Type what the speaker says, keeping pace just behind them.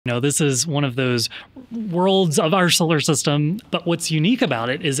This is one of those worlds of our solar system, but what's unique about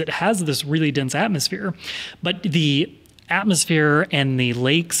it is it has this really dense atmosphere, but the atmosphere and the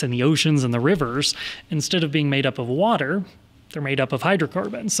lakes and the oceans and the rivers, instead of being made up of water, they're made up of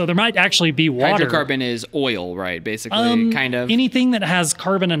hydrocarbons. So there might actually be water. Hydrocarbon is oil, right? Basically, kind of. Anything that has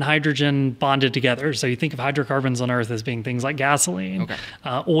carbon and hydrogen bonded together. So you think of hydrocarbons on Earth as being things like gasoline,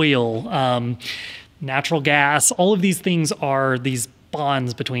 oil, natural gas. All of these things are these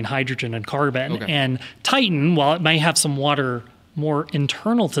bonds between hydrogen and carbon. And Titan, while it may have some water more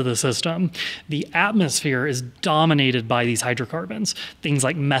internal to the system, the atmosphere is dominated by these hydrocarbons, things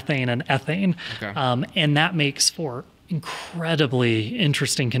like methane and ethane. And that makes for incredibly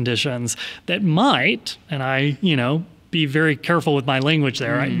interesting conditions that might, and I, be very careful with my language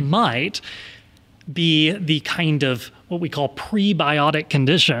there, I might be the kind of what we call prebiotic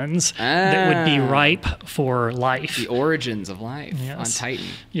conditions that would be ripe for life. The origins of life on Titan.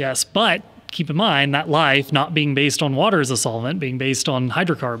 Yes, but keep in mind that life not being based on water as a solvent, being based on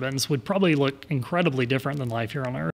hydrocarbons, would probably look incredibly different than life here on Earth.